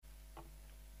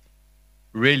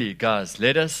Really, guys,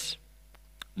 let us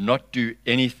not do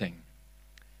anything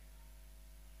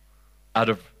out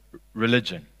of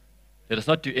religion. Let us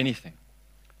not do anything.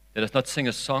 Let us not sing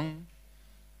a song.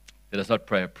 Let us not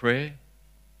pray a prayer.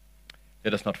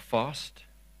 Let us not fast.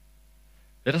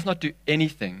 Let us not do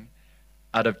anything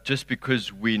out of just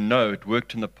because we know it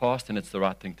worked in the past and it's the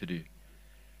right thing to do.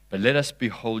 But let us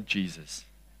behold Jesus.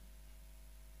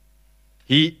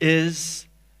 He is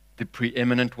the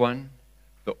preeminent one,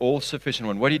 the all-sufficient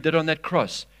one. What he did on that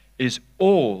cross is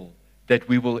all that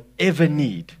we will ever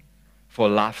need for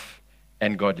life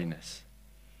and godliness.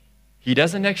 He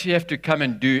doesn't actually have to come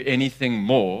and do anything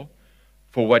more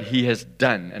for what he has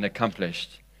done and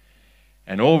accomplished.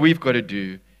 And all we've got to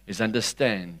do is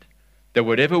understand that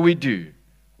whatever we do,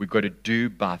 we've got to do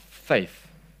by faith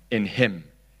in him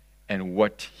and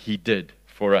what he did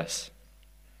for us.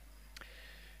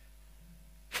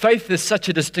 Faith is such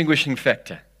a distinguishing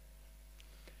factor.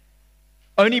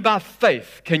 Only by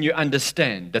faith can you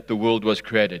understand that the world was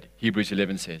created, Hebrews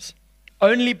 11 says.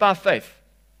 Only by faith.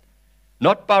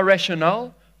 Not by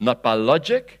rationale, not by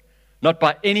logic, not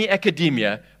by any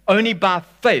academia. Only by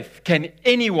faith can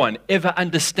anyone ever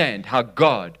understand how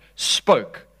God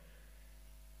spoke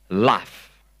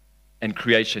life and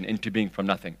creation into being from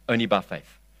nothing. Only by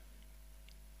faith.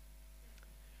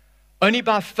 Only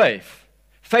by faith.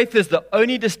 Faith is the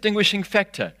only distinguishing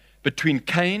factor between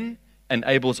Cain and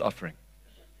Abel's offering.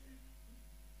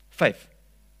 Faith.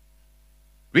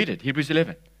 Read it, Hebrews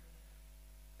 11.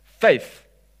 Faith.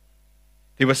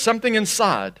 There was something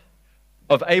inside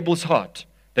of Abel's heart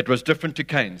that was different to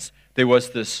Cain's. There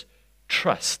was this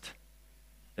trust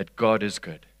that God is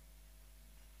good.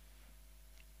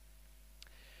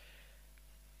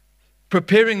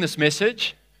 Preparing this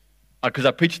message, because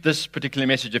I preached this particular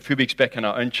message a few weeks back in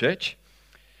our own church,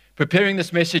 preparing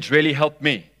this message really helped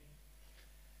me.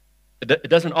 It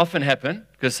doesn't often happen,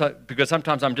 because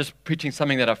sometimes I'm just preaching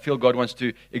something that I feel God wants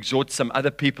to exhort some other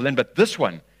people in, but this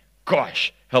one,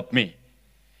 gosh, helped me.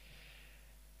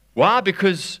 Why?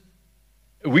 Because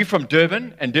we're from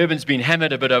Durban, and Durban's been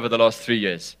hammered a bit over the last 3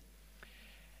 years.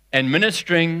 And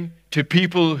ministering to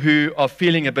people who are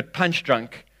feeling a bit punch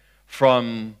drunk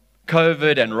from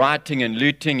COVID and rioting and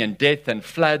looting and death and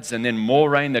floods, and then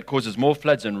more rain that causes more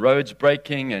floods and roads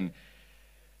breaking and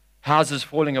houses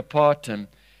falling apart, and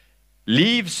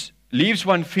leaves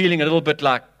one feeling a little bit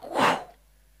like, whew,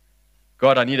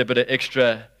 God, I need a bit of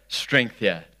extra strength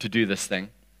here to do this thing.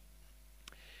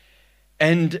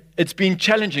 And it's been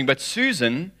challenging, but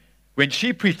Susan, when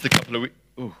she preached a couple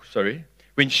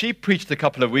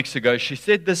of weeks ago, she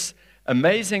said this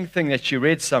amazing thing that she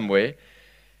read somewhere.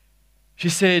 She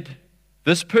said,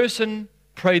 this person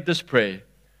prayed this prayer: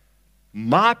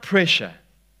 my pressure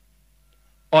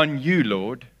on you,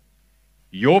 Lord,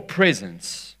 your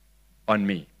presence on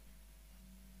me.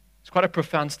 It's quite a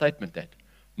profound statement, that.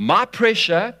 My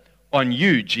pressure on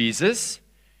you, Jesus,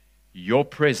 your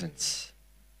presence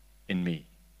in me.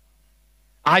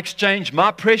 I exchange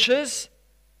my pressures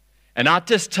and I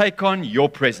just take on your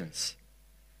presence.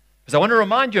 Because I want to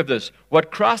remind you of this,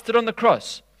 what Christ did on the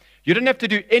cross. You don't have to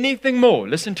do anything more.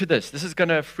 Listen to this. This is going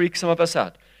to freak some of us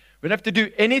out. We don't have to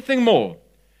do anything more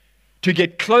to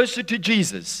get closer to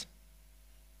Jesus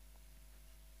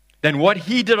than what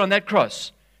he did on that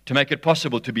cross to make it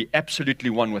possible to be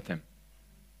absolutely one with him.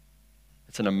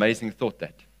 It's an amazing thought,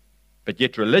 that. But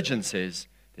yet religion says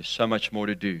there's so much more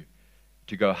to do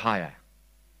to go higher.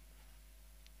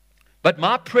 But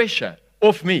my pressure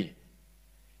off me,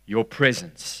 your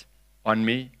presence on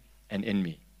me and in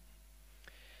me.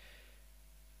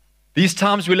 These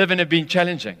times we live in have been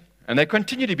challenging, and they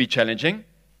continue to be challenging,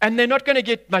 and they're not going to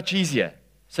get much easier.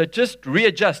 So just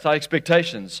readjust our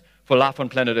expectations for life on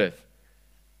planet Earth.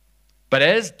 But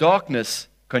as darkness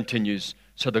continues,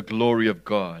 so the glory of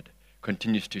God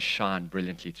continues to shine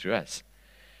brilliantly through us.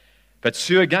 But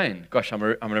Sue, again, gosh, I'm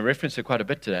going to reference her quite a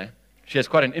bit today. She has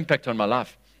quite an impact on my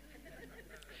life.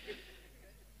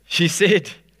 She shared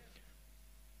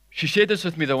this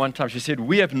with me the one time. She said,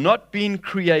 we have not been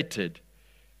created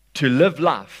to live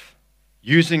life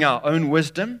using our own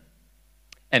wisdom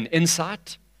and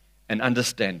insight and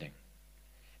understanding.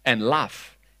 And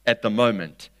life at the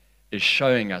moment is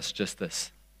showing us just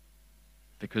this.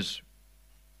 Because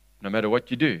no matter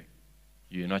what you do,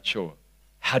 you're not sure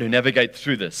how to navigate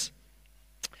through this.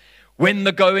 When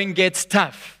the going gets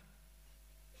tough,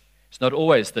 it's not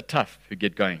always the tough who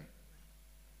get going.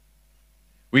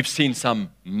 We've seen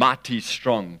some mighty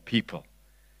strong people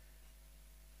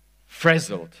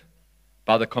frazzled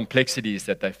by the complexities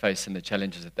that they face and the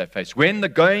challenges that they face. When the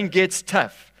going gets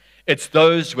tough, it's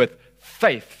those with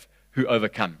faith who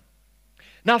overcome.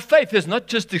 Now, faith is not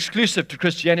just exclusive to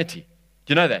Christianity.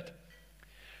 Do you know that?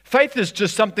 Faith is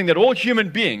just something that all human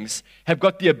beings have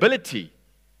got the ability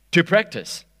to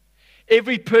practice.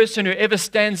 Every person who ever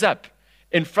stands up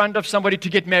in front of somebody to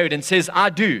get married and says, I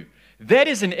do, that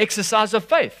is an exercise of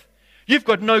faith. You've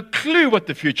got no clue what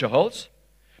the future holds,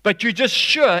 but you're just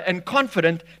sure and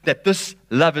confident that this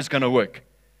love is going to work,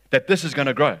 that this is going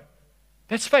to grow.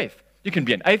 That's faith. You can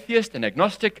be an atheist, an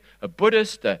agnostic, a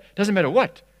Buddhist, doesn't matter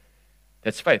what.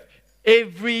 That's faith.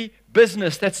 Every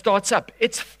business that starts up,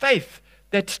 it's faith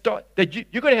you've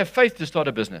got to have faith to start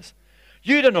a business.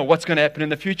 You don't know what's going to happen in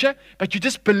the future, but you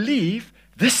just believe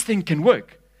this thing can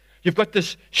work. You've got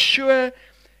this sure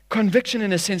conviction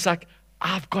in a sense like,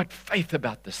 I've got faith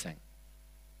about this thing.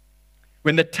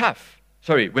 When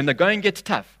the going gets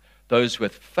tough, those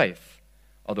with faith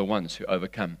are the ones who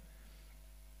overcome.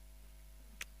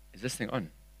 Is this thing on?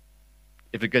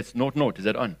 If it gets 0, is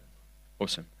that on?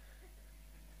 Awesome.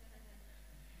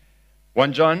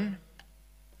 1 John.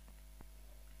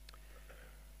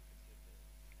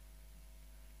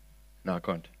 No, I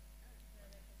can't.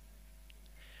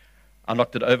 I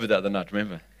knocked it over the other night,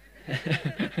 remember?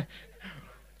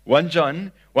 1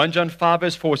 John 5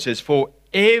 verse 4 says, for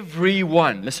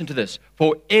everyone, listen to this,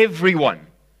 for everyone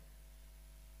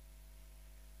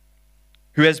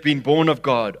who has been born of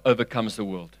God overcomes the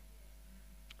world.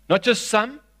 Not just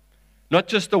some, not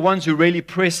just the ones who really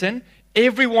press in,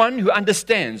 everyone who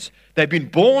understands they've been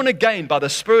born again by the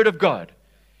Spirit of God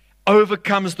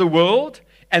overcomes the world,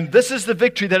 and this is the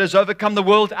victory that has overcome the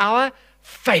world, our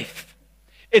faith.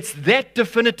 It's that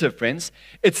definitive, friends.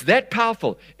 It's that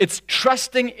powerful. It's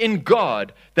trusting in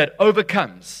God that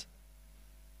overcomes.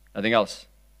 Nothing else.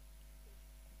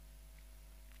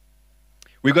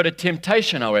 We've got a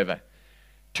temptation, however,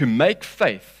 to make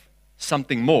faith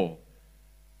something more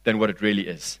than what it really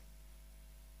is.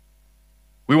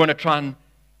 We want to try and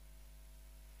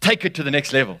take it to the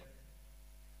next level.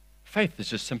 Faith is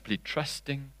just simply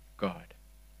trusting God.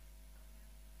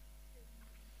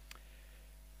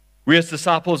 We as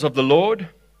disciples of the Lord,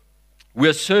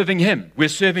 we're serving Him. We're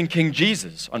serving King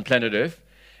Jesus on planet Earth.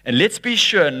 And let's be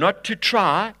sure not to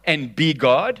try and be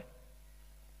God.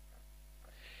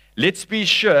 Let's be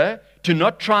sure to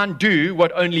not try and do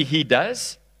what only He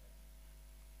does.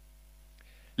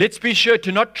 Let's be sure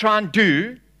to not try and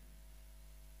do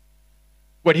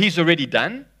what He's already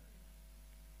done.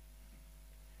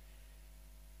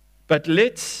 But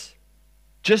let's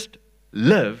just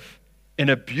live in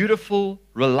a beautiful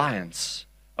reliance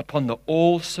upon the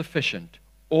all-sufficient,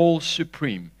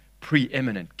 all-supreme,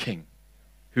 preeminent King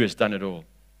who has done it all.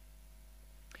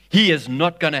 He is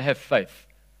not going to have faith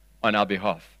on our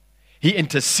behalf. He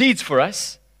intercedes for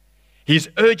us. He's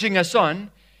urging us on.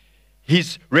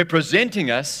 He's representing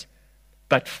us.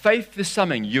 But faith is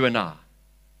something you and I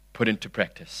put into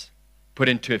practice, put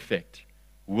into effect.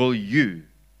 Will you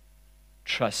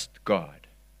trust God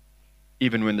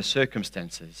even when the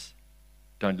circumstances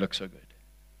don't look so good?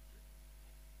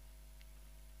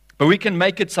 But we can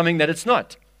make it something that it's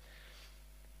not.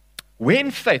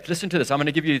 When faith, listen to this, I'm going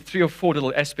to give you 3 or 4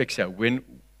 little aspects here.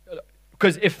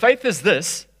 Because if faith is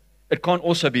this, it can't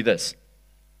also be this.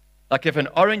 Like if an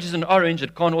orange is an orange,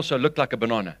 it can't also look like a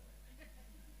banana.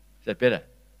 Is that better?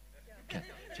 Okay,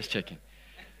 just checking.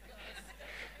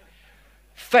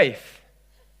 Faith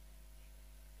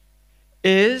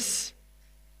is,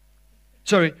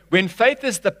 when faith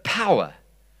is the power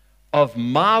of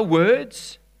my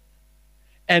words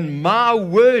and my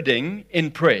wording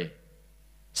in prayer,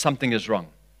 something is wrong.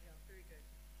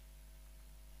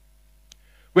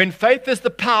 When faith is the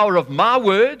power of my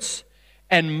words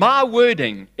and my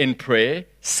wording in prayer,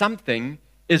 something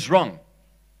is wrong.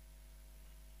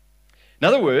 In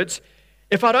other words,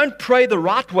 if I don't pray the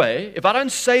right way, if I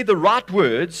don't say the right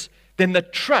words, then the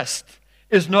trust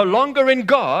is no longer in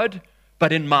God,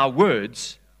 but in my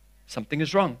words. Something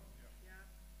is wrong.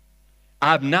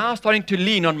 I'm now starting to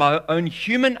lean on my own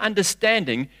human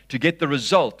understanding to get the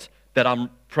result that I'm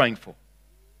praying for.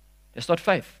 That's not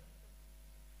faith.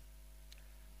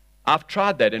 I've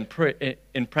tried that in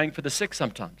praying for the sick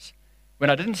sometimes. When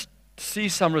I didn't see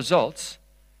some results,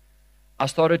 I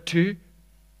started to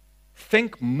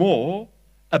think more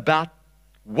about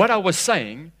what I was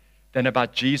saying than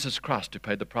about Jesus Christ who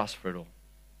paid the price for it all.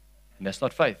 And that's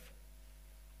not faith.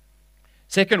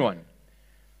 Second one.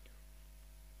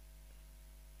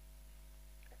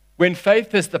 When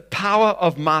faith is the power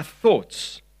of my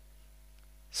thoughts,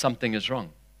 something is wrong.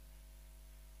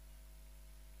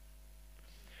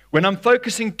 When I'm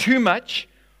focusing too much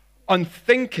on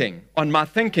my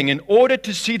thinking in order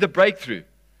to see the breakthrough,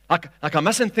 like I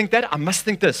mustn't think that, I must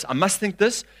think this,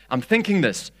 I'm thinking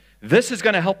this. This is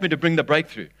going to help me to bring the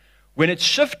breakthrough. when it's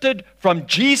shifted from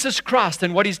Jesus Christ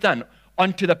and what He's done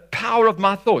onto the power of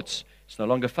my thoughts, it's no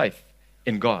longer faith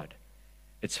in God.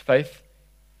 It's faith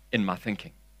in my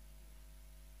thinking.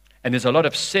 And there's a lot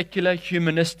of secular,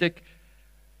 humanistic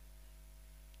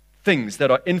things that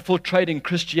are infiltrating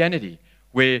Christianity,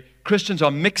 where Christians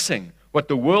are mixing what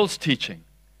the world's teaching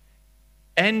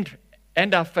and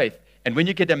our faith. And when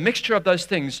you get a mixture of those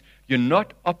things, you're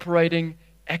not operating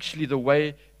actually the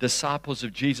way disciples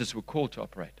of Jesus were called to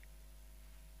operate.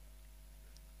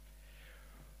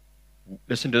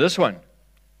 Listen to this one.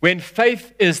 When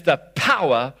faith is the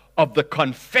power of the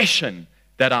confession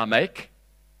that I make,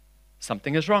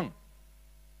 something is wrong.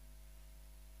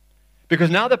 Because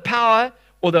now the power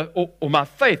or my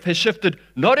faith has shifted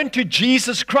not into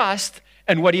Jesus Christ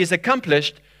and what He has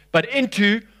accomplished, but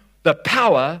into the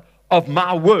power of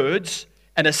my words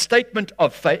and a statement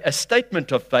of faith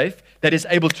that is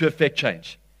able to affect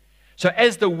change. So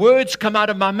as the words come out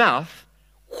of my mouth,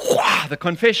 the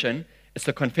confession, it's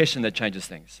the confession that changes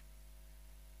things.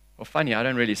 Well, funny, I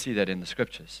don't really see that in the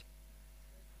scriptures.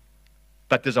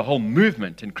 But there's a whole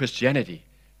movement in Christianity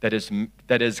that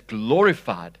is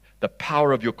glorified the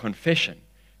power of your confession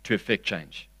to effect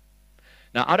change.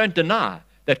 Now, I don't deny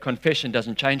that confession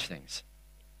doesn't change things.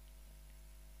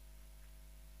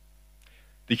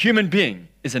 The human being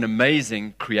is an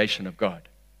amazing creation of God.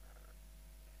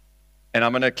 And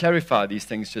I'm going to clarify these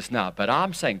things just now, but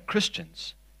I'm saying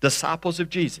Christians, disciples of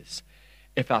Jesus,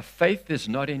 if our faith is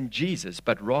not in Jesus,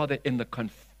 but rather in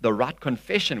the right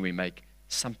confession we make,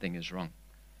 something is wrong.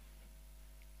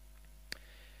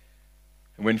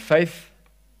 And when faith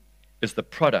is the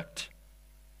product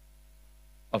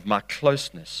of my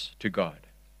closeness to God,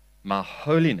 my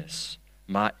holiness,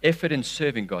 my effort in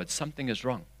serving God, something is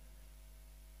wrong.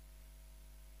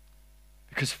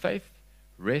 Because faith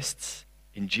rests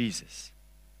in Jesus,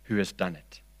 who has done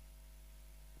it.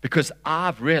 Because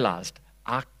I've realized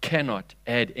I cannot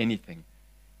add anything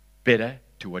better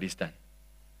to what He's done.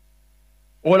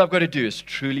 All I've got to do is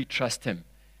truly trust Him.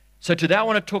 So today I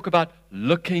want to talk about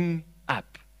looking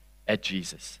up at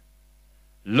Jesus.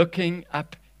 Looking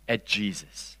up at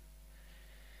Jesus.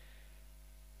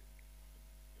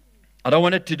 I don't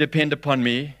want it to depend upon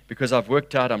me, because I've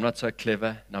worked out I'm not so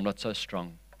clever and I'm not so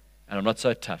strong and I'm not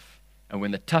so tough. And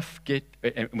when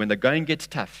the going gets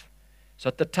tough, it's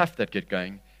not the tough that get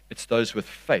going, it's those with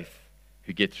faith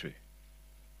who get through.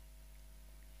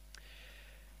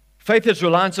 Faith is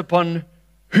reliance upon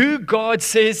who God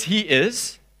says He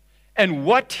is and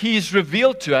what He's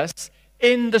revealed to us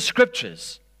in the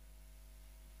Scriptures.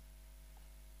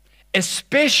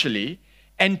 Especially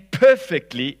and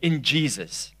perfectly in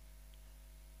Jesus.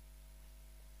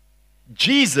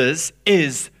 Jesus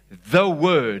is the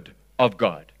Word of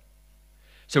God.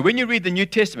 So when you read the New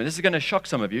Testament, this is going to shock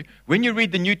some of you. When you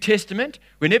read the New Testament,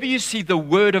 whenever you see the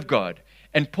Word of God,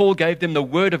 and Paul gave them the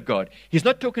Word of God, he's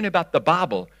not talking about the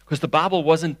Bible, because the Bible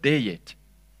wasn't there yet.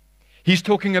 He's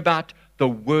talking about the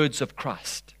words of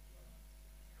Christ.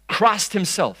 Christ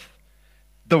Himself,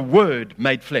 the Word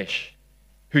made flesh,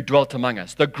 who dwelt among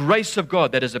us. The grace of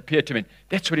God that has appeared to men.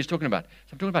 That's what he's talking about.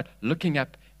 So I'm talking about looking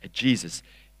up at Jesus.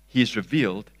 He is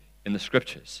revealed in the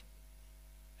Scriptures.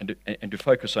 And to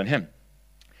focus on Him.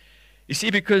 You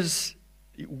see, because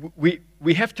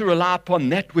we have to rely upon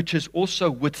that which has also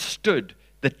withstood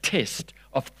the test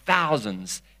of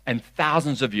thousands and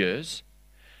thousands of years,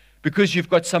 because you've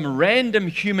got some random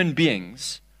human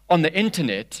beings on the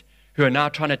internet who are now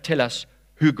trying to tell us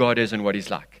who God is and what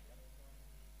He's like.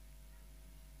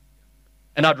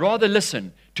 And I'd rather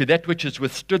listen to that which has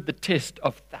withstood the test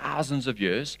of thousands of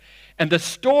years and the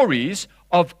stories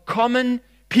of common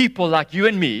people like you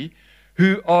and me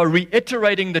who are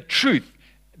reiterating the truth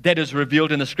that is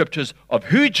revealed in the Scriptures of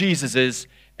who Jesus is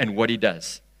and what He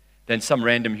does, than some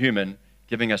random human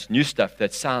giving us new stuff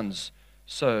that sounds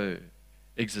so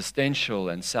existential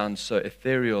and sounds so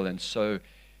ethereal and so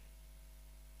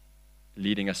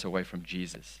leading us away from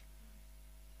Jesus.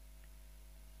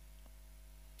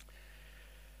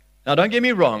 Now, don't get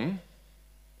me wrong.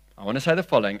 I want to say the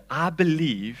following. I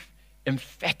believe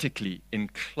emphatically in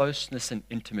closeness and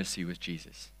intimacy with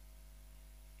Jesus.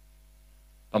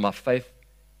 But my faith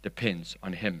depends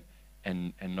on Him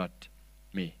and not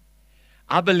me.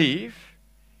 I believe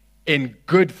in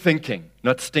good thinking,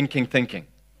 not stinking thinking.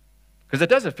 Because it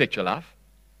does affect your life.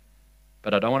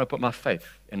 But I don't want to put my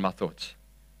faith in my thoughts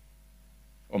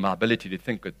or my ability to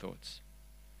think good thoughts.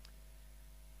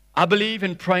 I believe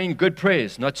in praying good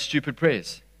prayers, not stupid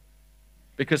prayers.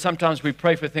 Because sometimes we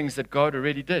pray for things that God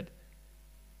already did.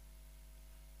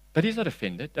 But He's not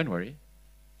offended, don't worry.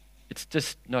 It's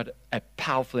just not a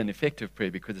powerful and effective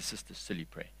prayer because it's just a silly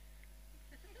prayer.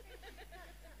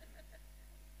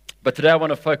 But today I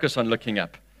want to focus on looking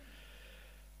up.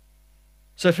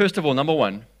 So first of all, number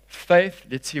one, faith.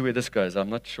 Let's see where this goes. I'm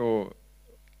not sure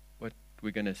what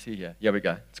we're going to see here. Here we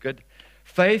go. It's good.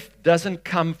 Faith doesn't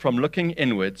come from looking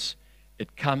inwards.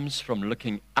 It comes from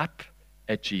looking up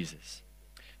at Jesus.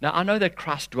 Now, I know that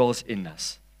Christ dwells in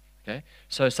us. Okay?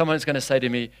 So someone's going to say to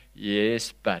me,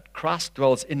 yes, but Christ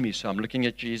dwells in me, so I'm looking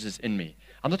at Jesus in me.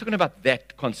 I'm not talking about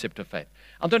that concept of faith.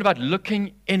 I'm talking about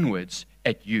looking inwards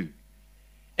at you,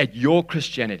 at your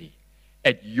Christianity,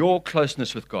 at your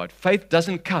closeness with God. Faith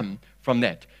doesn't come from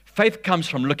that. Faith comes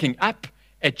from looking up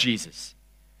at Jesus.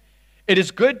 It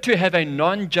is good to have a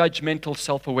non-judgmental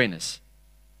self-awareness.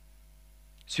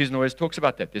 Susan always talks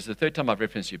about that. This is the third time I've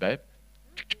referenced you, babe.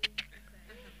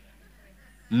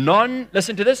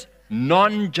 Listen to this,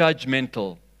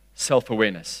 non-judgmental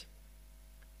self-awareness.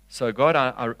 So God,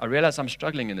 I realize I'm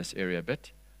struggling in this area a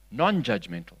bit.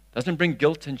 Non-judgmental. Doesn't bring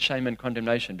guilt and shame and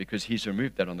condemnation because He's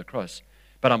removed that on the cross.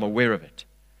 But I'm aware of it.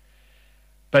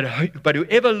 But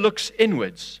whoever looks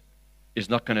inwards is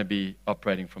not going to be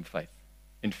operating from faith.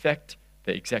 In fact,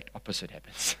 the exact opposite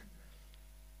happens.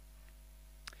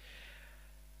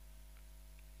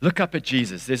 Look up at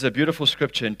Jesus. There's a beautiful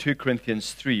scripture in 2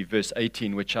 Corinthians 3, verse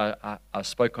 18, which I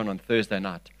spoke on Thursday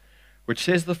night, which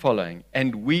says the following,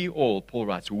 and we all, Paul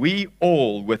writes, we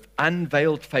all with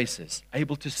unveiled faces,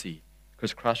 able to see,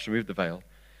 because Christ removed the veil,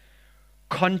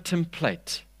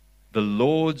 contemplate the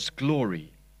Lord's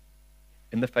glory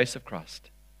in the face of Christ.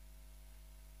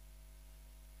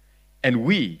 And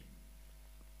we,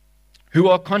 who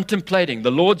are contemplating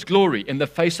the Lord's glory in the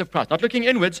face of Christ, not looking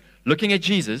inwards, looking at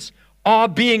Jesus, are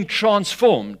being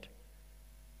transformed.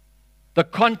 The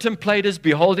contemplators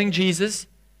beholding Jesus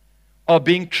are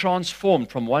being transformed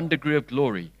from one degree of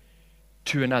glory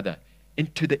to another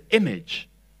into the image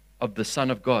of the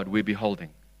Son of God we're beholding.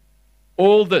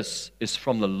 All this is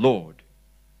from the Lord,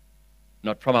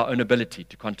 not from our own ability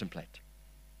to contemplate.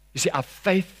 You see, our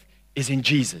faith is in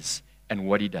Jesus and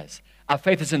what He does. Our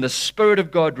faith is in the Spirit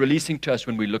of God releasing to us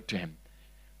when we look to Him.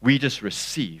 We just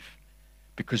receive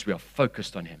because we are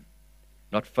focused on Him,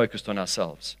 not focused on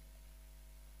ourselves.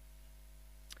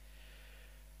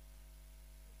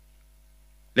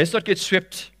 Let's not get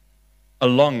swept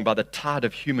along by the tide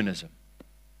of humanism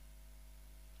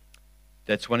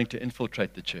that's wanting to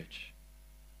infiltrate the church.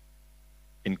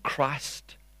 In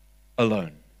Christ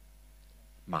alone,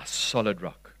 my solid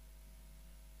rock.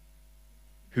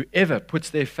 Whoever puts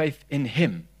their faith in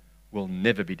Him will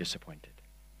never be disappointed.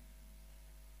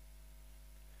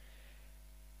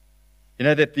 You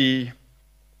know that the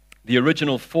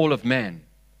original fall of man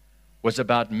was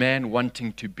about man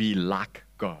wanting to be like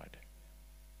God.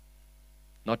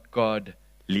 Not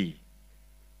godly,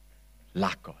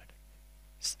 like God.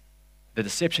 The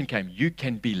deception came, you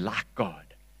can be like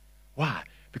God. Why?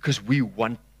 Because we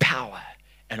want power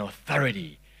and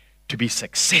authority to be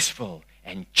successful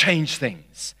and change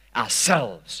things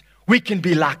ourselves. We can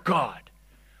be like God.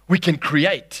 We can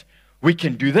create. We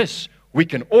can do this. We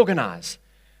can organize.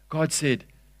 God said,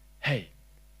 hey,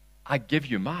 I give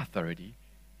you my authority.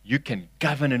 You can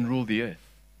govern and rule the earth.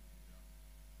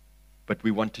 But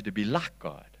we wanted to be like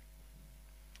God.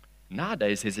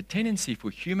 Nowadays, there's a tendency for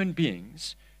human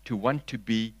beings to want to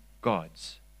be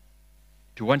gods,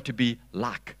 to want to be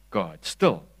like God.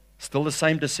 Still the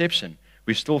same deception.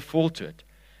 We still fall to it.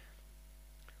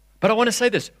 But I want to say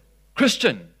this,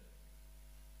 Christian,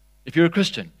 if you're a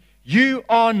Christian, you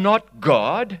are not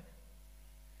God,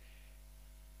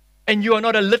 and you are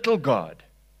not a little God.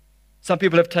 Some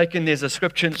people have taken, there's a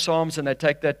scripture in Psalms, and they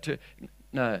take that to,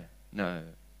 no.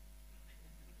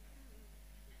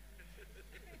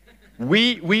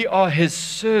 We are His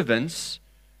servants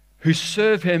who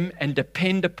serve Him and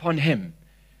depend upon Him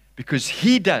because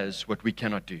He does what we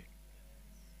cannot do.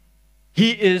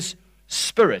 He is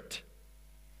spirit.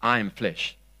 I am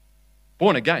flesh.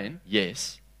 Born again,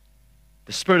 yes.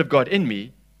 The Spirit of God in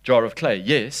me, jar of clay,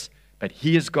 yes. But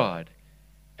He is God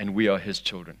and we are His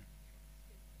children.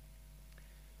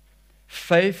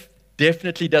 Faith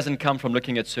definitely doesn't come from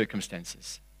looking at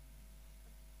circumstances.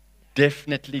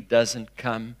 Definitely doesn't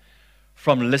come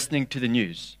from listening to the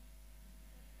news.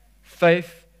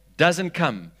 Faith doesn't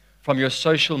come from your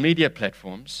social media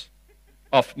platforms,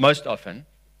 most often.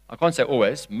 I can't say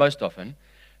always, most often.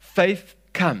 Faith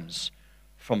comes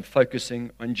from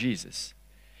focusing on Jesus.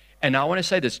 And I want to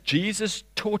say this, Jesus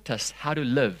taught us how to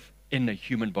live in a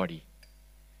human body.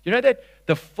 You know that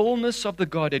the fullness of the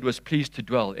Godhead was pleased to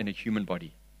dwell in a human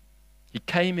body. He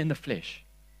came in the flesh.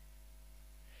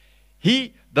 Their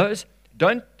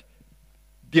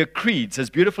creeds, as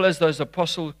beautiful as those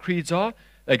apostle creeds are,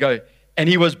 they go, and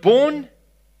He was born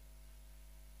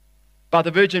by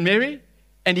the Virgin Mary,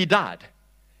 and he died.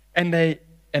 And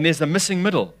there's a missing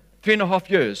middle, 3.5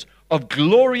 years of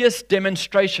glorious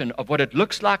demonstration of what it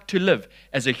looks like to live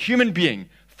as a human being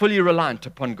fully reliant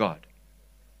upon God.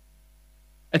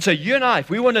 And so you and I, if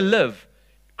we want to live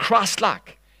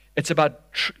Christ-like, it's about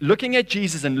looking at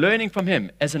Jesus and learning from him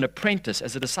as an apprentice,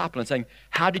 as a disciple, and saying,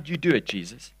 how did you do it,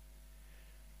 Jesus?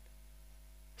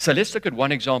 So let's look at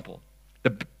one example.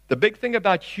 The big thing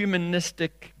about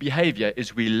humanistic behavior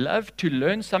is we love to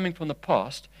learn something from the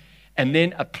past and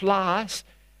then apply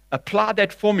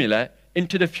that formula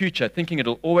into the future, thinking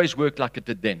it'll always work like it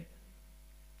did then.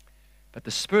 But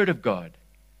the Spirit of God,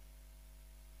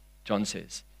 John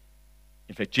says,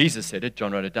 in fact, Jesus said it,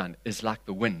 John wrote it down, is like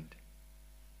the wind.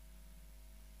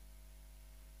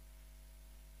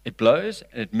 It blows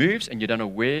and it moves and you don't know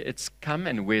where it's come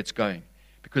and where it's going.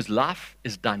 Because life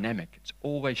is dynamic. It's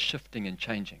always shifting and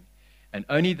changing. And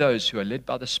only those who are led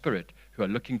by the Spirit, who are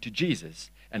looking to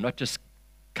Jesus and not just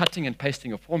cutting and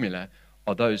pasting a formula,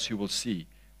 are those who will see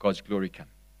God's glory come.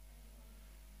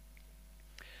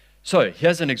 So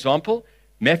here's an example.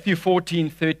 Matthew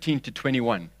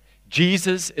 14:13-21.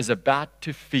 Jesus is about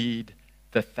to feed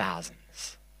the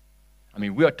thousands. I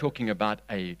mean, we are talking about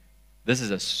this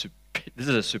is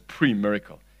a supreme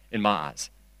miracle in my eyes.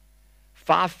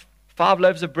 Five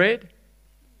loaves of bread,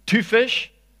 2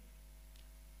 fish,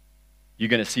 you're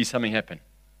going to see something happen.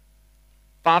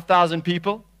 5,000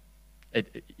 people,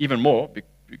 even more,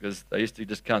 because they used to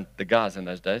just count the guys in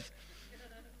those days.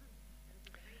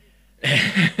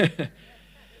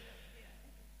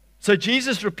 So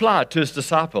Jesus replied to his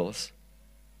disciples.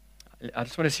 I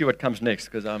just want to see what comes next,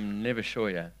 because I'm never sure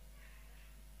here.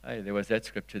 Hey, there was that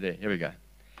scripture there. Here we go.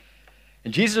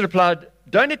 And Jesus replied,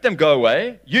 don't let them go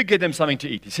away. You give them something to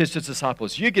eat. He says to his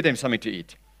disciples, you give them something to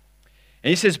eat. And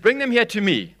he says, bring them here to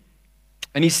me.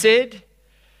 And he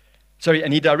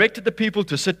directed the people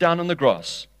to sit down on the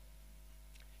grass,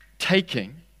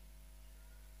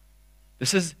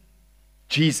 this is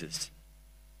Jesus,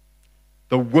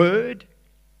 the Word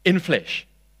in flesh.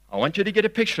 I want you to get a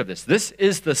picture of this. This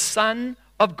is the Son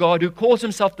of God who calls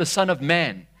himself the Son of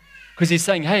Man. Because he's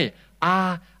saying, hey,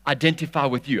 I identify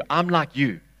with you. I'm like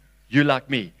you. You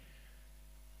like me.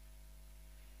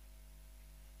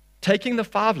 Taking the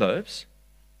 5 loaves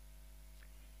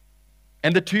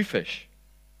and the 2 fish,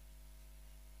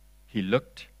 he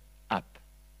looked up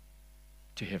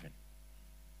to heaven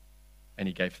and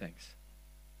he gave thanks.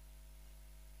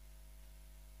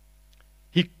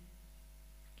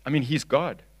 He's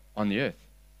God on the earth.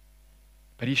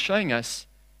 But he's showing us,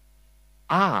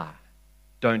 I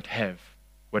don't have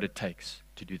what it takes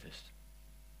to do this.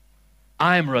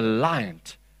 I am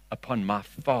reliant upon my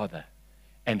Father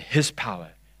and his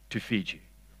power to feed you.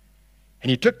 And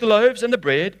he took the loaves and the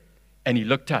bread and he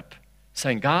looked up,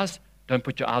 saying, guys, don't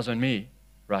put your eyes on me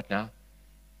right now.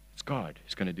 It's God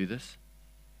who's going to do this.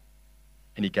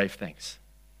 And he gave thanks.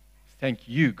 Thank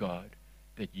you, God,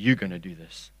 that you're going to do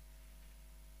this.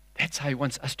 That's how he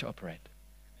wants us to operate.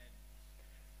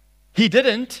 He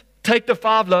didn't take the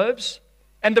 5 loaves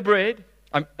and the bread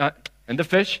and the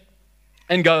fish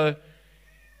and go,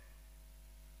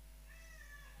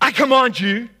 I command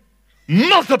you,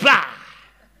 multiply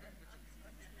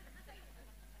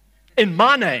in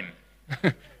my name.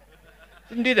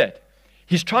 Didn't do that.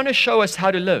 He's trying to show us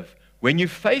how to live. When you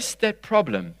face that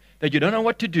problem that you don't know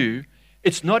what to do,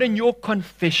 it's not in your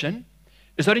confession.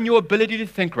 It's not in your ability to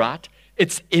think right.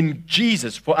 It's in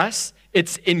Jesus for us.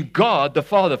 It's in God the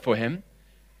Father for him.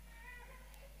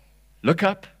 Look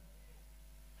up.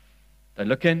 Don't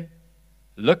look in.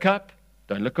 Look up.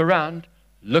 Don't look around.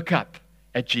 Look up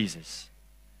at Jesus.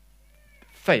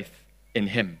 Faith in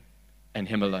him and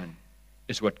him alone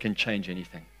is what can change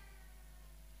anything.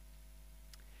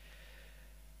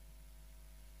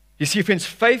 You see, friends,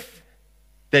 faith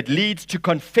that leads to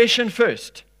confession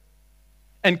first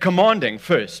and commanding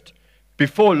first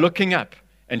before looking up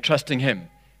and trusting him,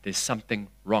 there's something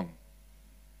wrong.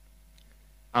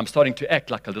 I'm starting to act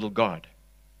like a little God.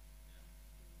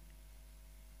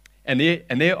 And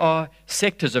there are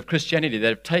sectors of Christianity that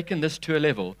have taken this to a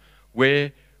level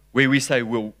where we say,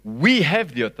 well, we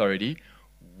have the authority,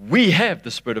 we have the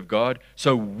Spirit of God,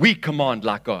 so we command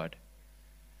like God.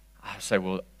 I say,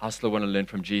 well, I still want to learn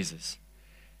from Jesus.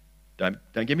 Don't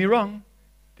get me wrong.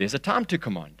 There's a time to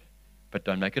command, but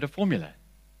don't make it a formula,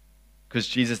 because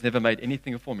Jesus never made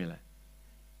anything a formula.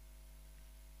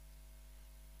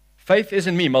 Faith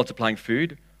isn't me multiplying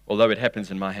food, although it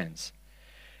happens in my hands.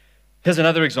 Here's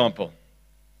another example.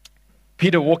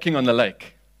 Peter walking on the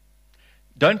lake.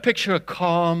 Don't picture a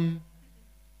calm,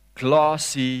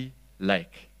 glassy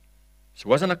lake. So it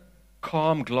wasn't a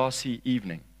calm, glassy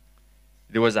evening.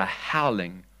 There was a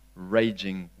howling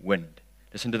raging wind.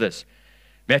 Listen to this.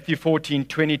 Matthew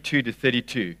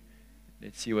 14:22-32.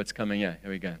 Let's see what's coming here.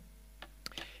 Here we go.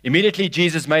 Immediately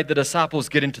Jesus made the disciples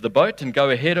get into the boat and go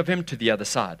ahead of him to the other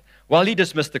side, while he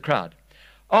dismissed the crowd.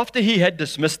 After he had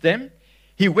dismissed them,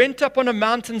 he went up on a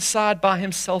mountainside by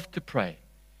himself to pray.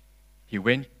 He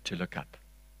went to look up.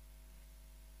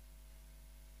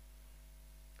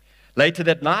 Later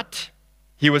that night,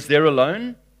 he was there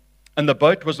alone, and the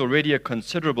boat was already a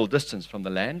considerable distance from the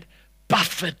land,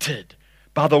 buffeted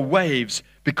by the waves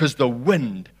because the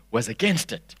wind was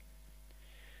against it.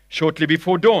 Shortly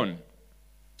before dawn,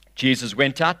 Jesus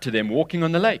went out to them walking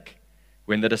on the lake.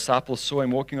 When the disciples saw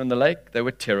him walking on the lake, they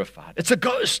were terrified. "It's a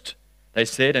ghost," they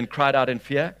said, and cried out in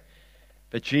fear.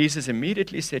 But Jesus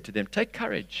immediately said to them, "Take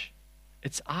courage.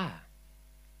 It's I.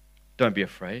 Don't be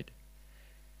afraid."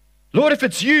 "Lord, if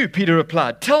it's you," Peter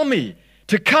replied, "tell me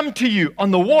to come to you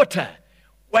on the water."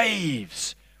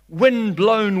 Waves,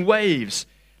 wind-blown waves,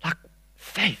 like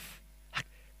faith. Like,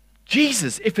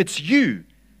 Jesus, if it's you.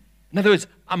 In other words,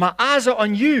 my eyes are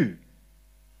on you.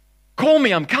 Call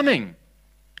me, I'm coming.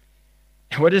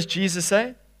 And what does Jesus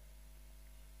say?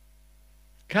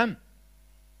 Come.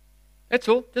 That's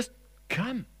all. Just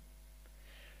come.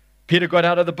 Peter got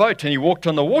out of the boat and he walked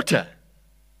on the water.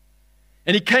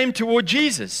 And he came toward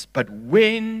Jesus. But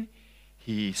when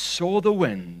he saw the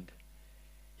wind,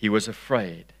 he was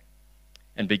afraid.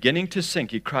 And beginning to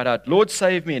sink, he cried out, "Lord,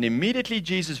 save me." And immediately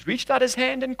Jesus reached out his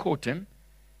hand and caught him.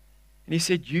 And he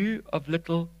said, "You of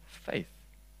little faith,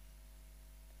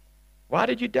 why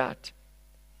did you doubt?"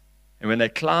 And when they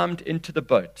climbed into the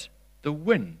boat, the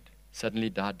wind suddenly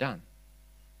died down.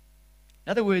 In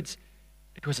other words,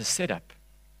 it was a setup.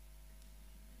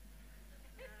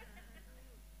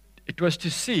 It was to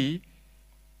see,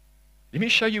 let me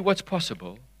show you what's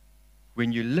possible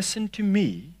when you listen to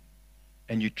me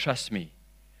and you trust me.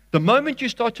 The moment you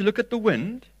start to look at the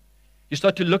wind, you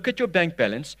start to look at your bank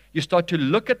balance, you start to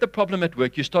look at the problem at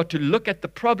work, you start to look at the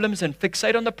problems and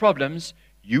fixate on the problems,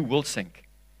 you will sink.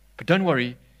 But don't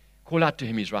worry, call out to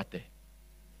him, he's right there.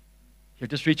 He'll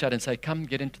just reach out and say, "Come,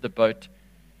 get into the boat."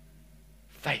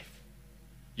 Faith.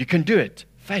 You can do it.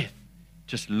 Faith.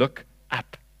 Just look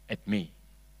up at me.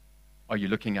 Are you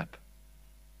looking up?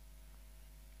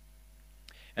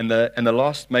 And the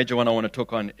last major one I want to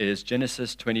talk on is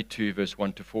Genesis 22, verse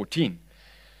 1-14.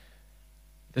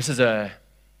 This is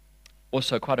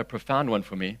also quite a profound one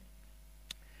for me.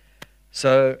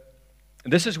 So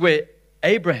this is where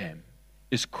Abraham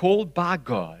is called by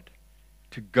God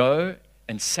to go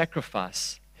and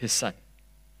sacrifice his son.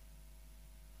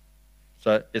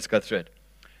 So let's go through it.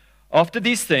 After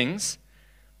these things,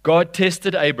 God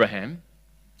tested Abraham.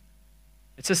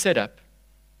 It's a setup.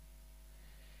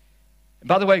 And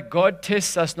by the way, God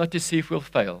tests us not to see if we'll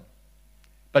fail,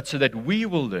 but so that we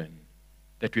will learn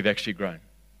that we've actually grown.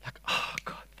 Like, oh,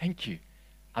 God, thank you.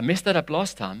 I messed that up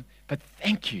last time, but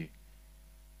thank you.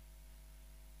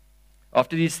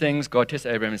 After these things, God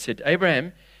tested Abraham and said,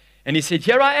 "Abraham," and he said,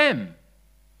 "Here I am."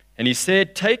 And he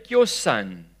said, "Take your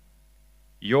son,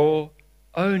 your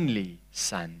only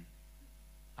son,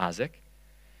 Isaac,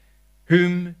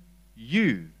 whom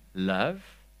you love."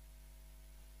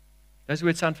 Those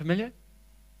words sound familiar?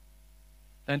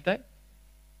 Don't they?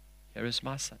 "Here is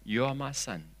my son. You are my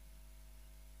son,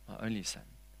 my only son,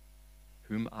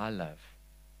 whom I love.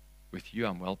 With you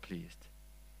I'm well pleased."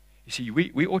 You see,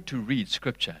 we ought to read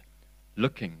Scripture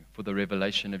looking for the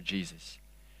revelation of Jesus,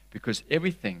 because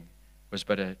everything was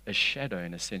but a shadow,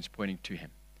 in a sense, pointing to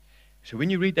him. So when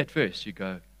you read that verse, you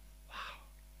go, wow,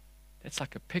 that's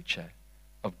like a picture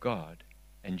of God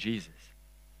and Jesus.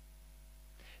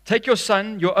 "Take your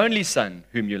son, your only son,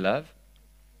 whom you love,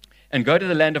 and go to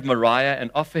the land of Moriah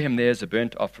and offer him there as a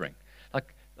burnt offering."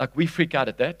 Like we freak out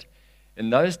at that. In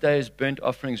those days, burnt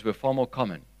offerings were far more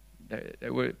common. They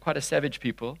were quite a savage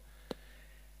people.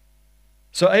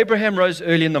 So Abraham rose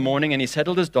early in the morning, and he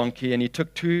saddled his donkey, and he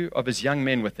took 2 of his young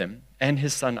men with him, and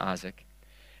his son Isaac.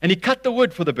 And he cut the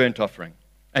wood for the burnt offering.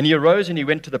 And he arose and he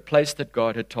went to the place that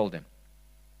God had told him.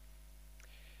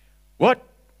 What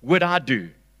would I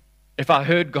do if I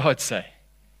heard God say,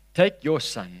 "Take your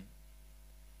son,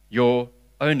 your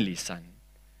only son,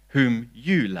 whom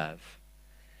you love"?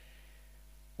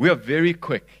 We are very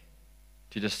quick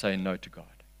to just say no to God.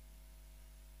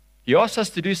 He asks us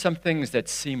to do some things that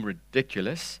seem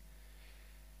ridiculous,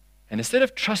 and instead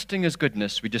of trusting his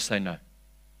goodness, we just say no.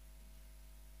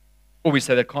 Or we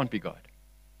say that can't be God.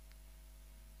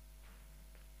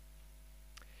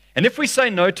 And if we say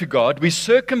no to God, we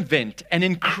circumvent an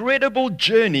incredible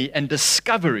journey and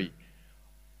discovery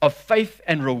of faith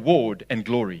and reward and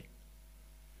glory.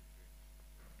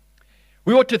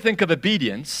 We ought to think of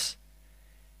obedience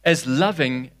as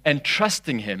loving and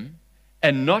trusting him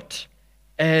and not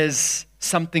as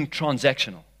something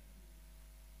transactional.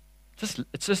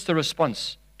 It's just a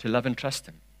response to love and trust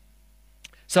him.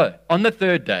 So, on the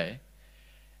third day,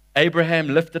 Abraham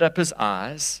lifted up his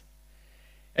eyes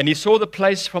and he saw the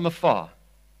place from afar.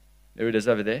 There it is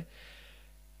over there.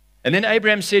 And then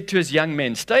Abraham said to his young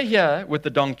men, "Stay here with the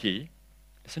donkey."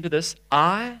 Listen to this.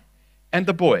 "I and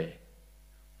the boy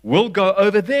will go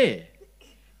over there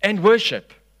and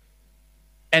worship,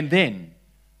 and then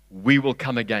we will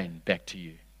come again back to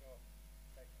you."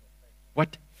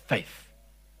 What faith.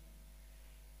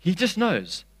 He just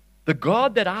knows the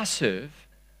God that I serve,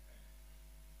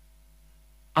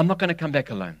 I'm not going to come back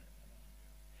alone.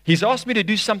 He's asked me to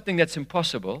do something that's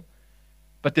impossible,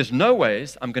 but there's no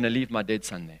ways I'm going to leave my dead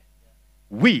son there.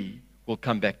 We will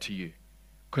come back to you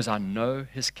because I know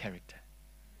his character.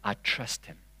 I trust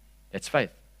him. That's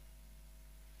faith.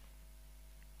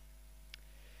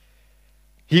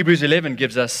 Hebrews 11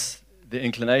 gives us the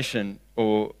inclination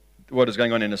or what is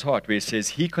going on in his heart, where he says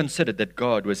he considered that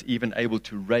God was even able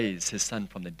to raise his son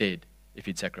from the dead if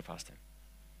he'd sacrificed him.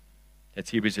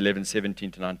 That's Hebrews 11,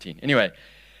 17 to 19. Anyway,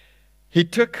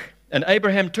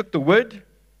 Abraham took the wood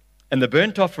and the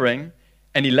burnt offering,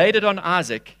 and he laid it on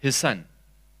Isaac, his son.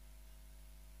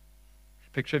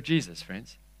 Picture of Jesus,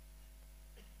 friends.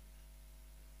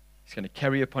 He's going to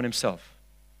carry upon himself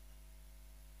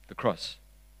the cross.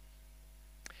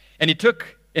 And he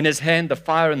took in his hand the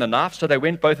fire and the knife, so they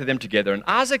went both of them together. And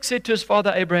Isaac said to his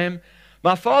father Abraham,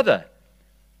 "My father."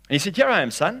 And he said, "Here I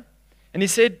am, son." And he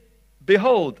said,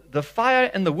 "Behold, the fire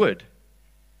and the wood,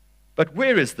 but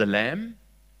where is the lamb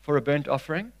for a burnt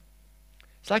offering?"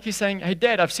 It's like he's saying, "Hey,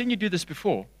 Dad, I've seen you do this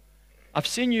before. I've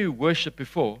seen you worship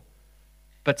before,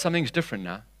 but something's different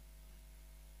now."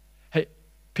 Hey,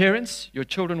 parents, your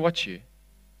children watch you,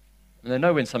 and they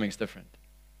know when something's different.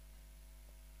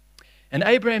 And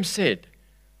Abraham said,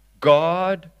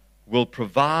 "God will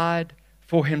provide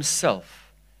for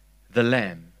himself the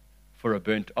lamb for a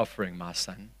burnt offering, my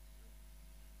son."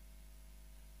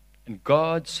 And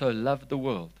God so loved the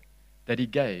world that he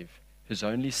gave his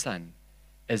only son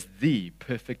as the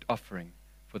perfect offering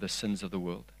for the sins of the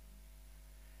world.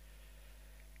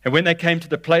 And when they came to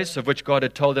the place of which God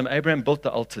had told him, Abraham built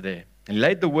the altar there and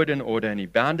laid the wood in order, and he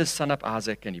bound his son up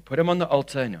Isaac, and he put him on the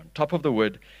altar and on top of the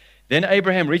wood. Then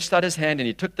Abraham reached out his hand and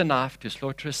he took the knife to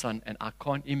slaughter his son, and I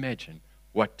can't imagine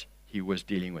what he was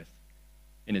dealing with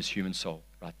in his human soul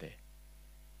right there.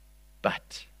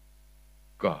 But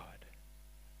God.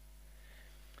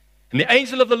 And the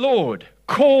angel of the Lord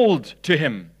called to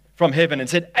him from heaven and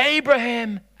said,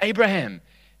 "Abraham, Abraham."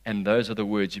 And those are the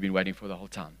words you've been waiting for the whole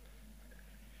time.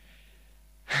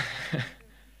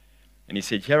 And he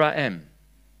said, "Here I am."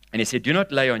 And he said, do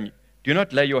not lay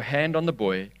your hand on the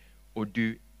boy or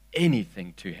do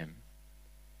anything to him.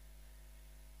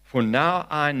 For now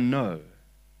I know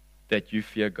that you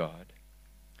fear God,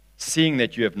 seeing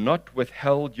that you have not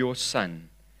withheld your son,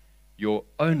 your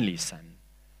only son,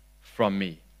 from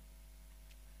me.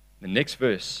 The next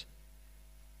verse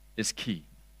is key.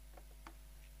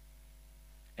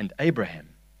 And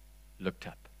Abraham looked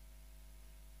up.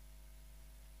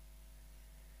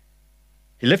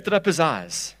 He lifted up his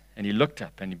eyes, and he looked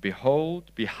up, and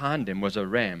behold, behind him was a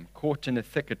ram caught in a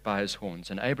thicket by his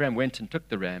horns. And Abraham went and took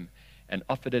the ram and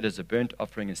offered it as a burnt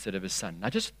offering instead of his son. Now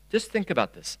just think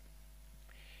about this.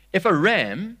 If a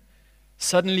ram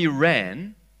suddenly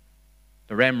ran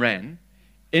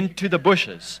into the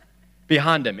bushes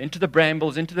behind him, into the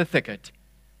brambles, into the thicket,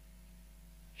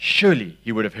 surely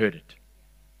he would have heard it.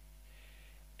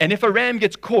 And if a ram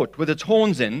gets caught with its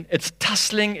horns in, it's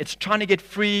tussling, it's trying to get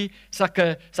free, it's like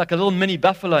a little mini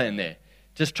buffalo in there,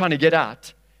 just trying to get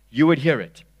out, you would hear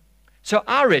it. So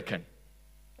I reckon,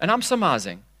 and I'm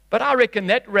surmising, but I reckon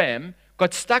that ram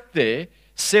got stuck there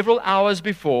several hours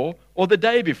before or the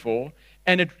day before,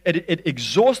 and it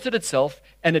exhausted itself,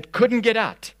 and it couldn't get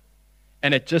out.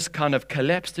 And it just kind of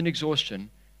collapsed in exhaustion,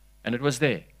 and it was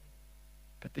there.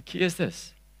 But the key is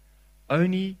this: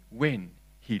 only when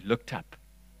he looked up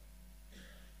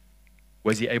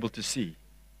was he able to see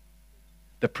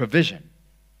the provision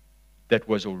that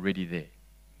was already there.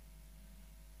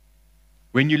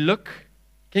 When you're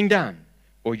looking down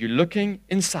or you're looking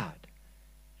inside,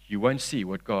 you won't see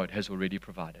what God has already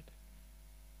provided.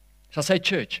 So I say,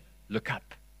 church, look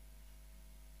up.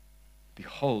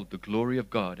 Behold the glory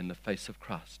of God in the face of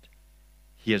Christ.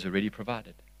 He has already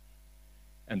provided.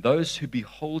 And those who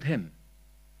behold him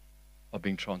are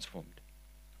being transformed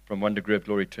from one degree of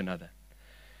glory to another.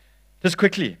 Just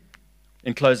quickly,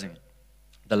 in closing,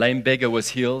 the lame beggar was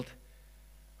healed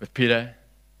with Peter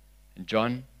and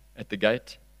John at the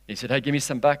gate. He said, "Hey, give me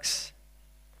some bucks."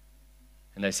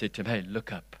 And they said to him, hey,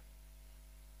 look up.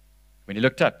 When he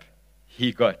looked up,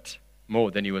 he got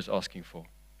more than he was asking for.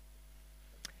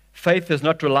 Faith is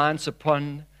not reliance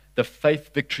upon the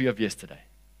faith victory of yesterday.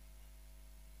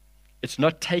 It's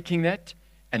not taking that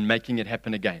and making it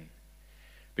happen again,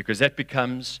 because that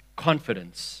becomes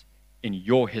confidence in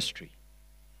your history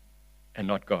and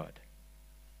not God.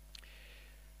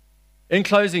 In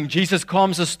closing, Jesus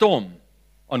calms a storm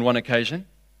on one occasion.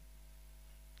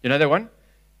 You know that one?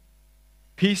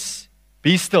 Peace,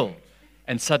 be still,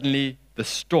 and suddenly the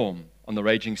storm on the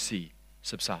raging sea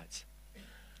subsides.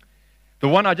 The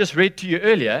one I just read to you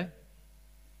earlier,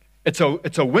 it's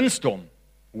a windstorm,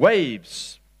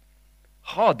 waves,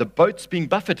 hard, the boat's being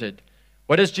buffeted.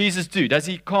 What does Jesus do? Does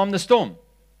he calm the storm?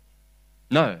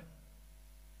 No.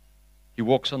 He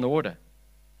walks on the water.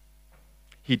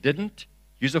 He didn't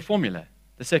use a formula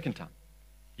the second time.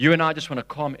 You and I just want to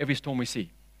calm every storm we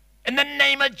see. In the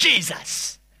name of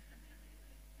Jesus.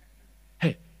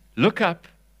 Hey, look up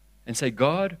and say,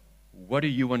 God, what do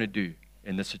you want to do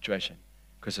in this situation?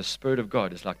 Because the Spirit of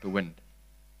God is like the wind.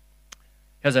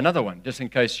 Here's another one, just in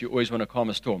case you always want to calm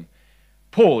a storm.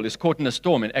 Paul is caught in a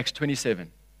storm in Acts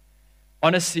 27.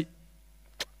 On the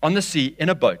sea, in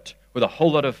a boat, with a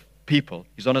whole lot of people.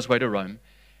 He's on his way to Rome.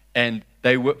 And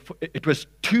it was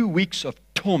 2 weeks of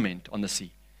torment on the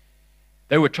sea.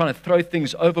 They were trying to throw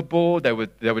things overboard. They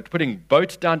were putting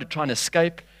boats down to try and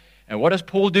escape. And what does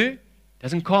Paul do? He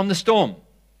doesn't calm the storm.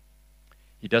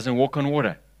 He doesn't walk on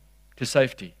water to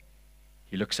safety.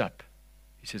 He looks up.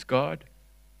 He says, God,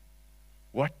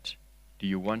 what do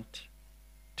you want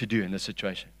to do in this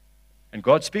situation? And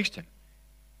God speaks to him,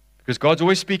 because God's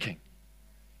always speaking.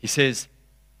 He says,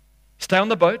 stay on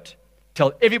the boat.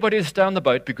 Tell everybody to stay on the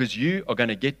boat, because you are going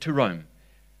to get to Rome.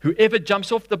 Whoever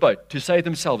jumps off the boat to save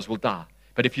themselves will die.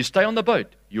 But if you stay on the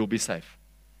boat, you'll be safe.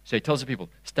 So he tells the people,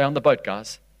 stay on the boat,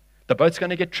 guys. The boat's going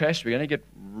to get trashed. We're going to get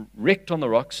wrecked on the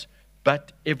rocks,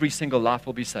 but every single life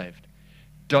will be saved.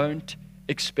 Don't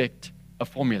expect a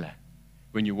formula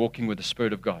when you're walking with the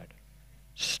Spirit of God.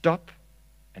 Stop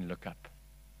and look up.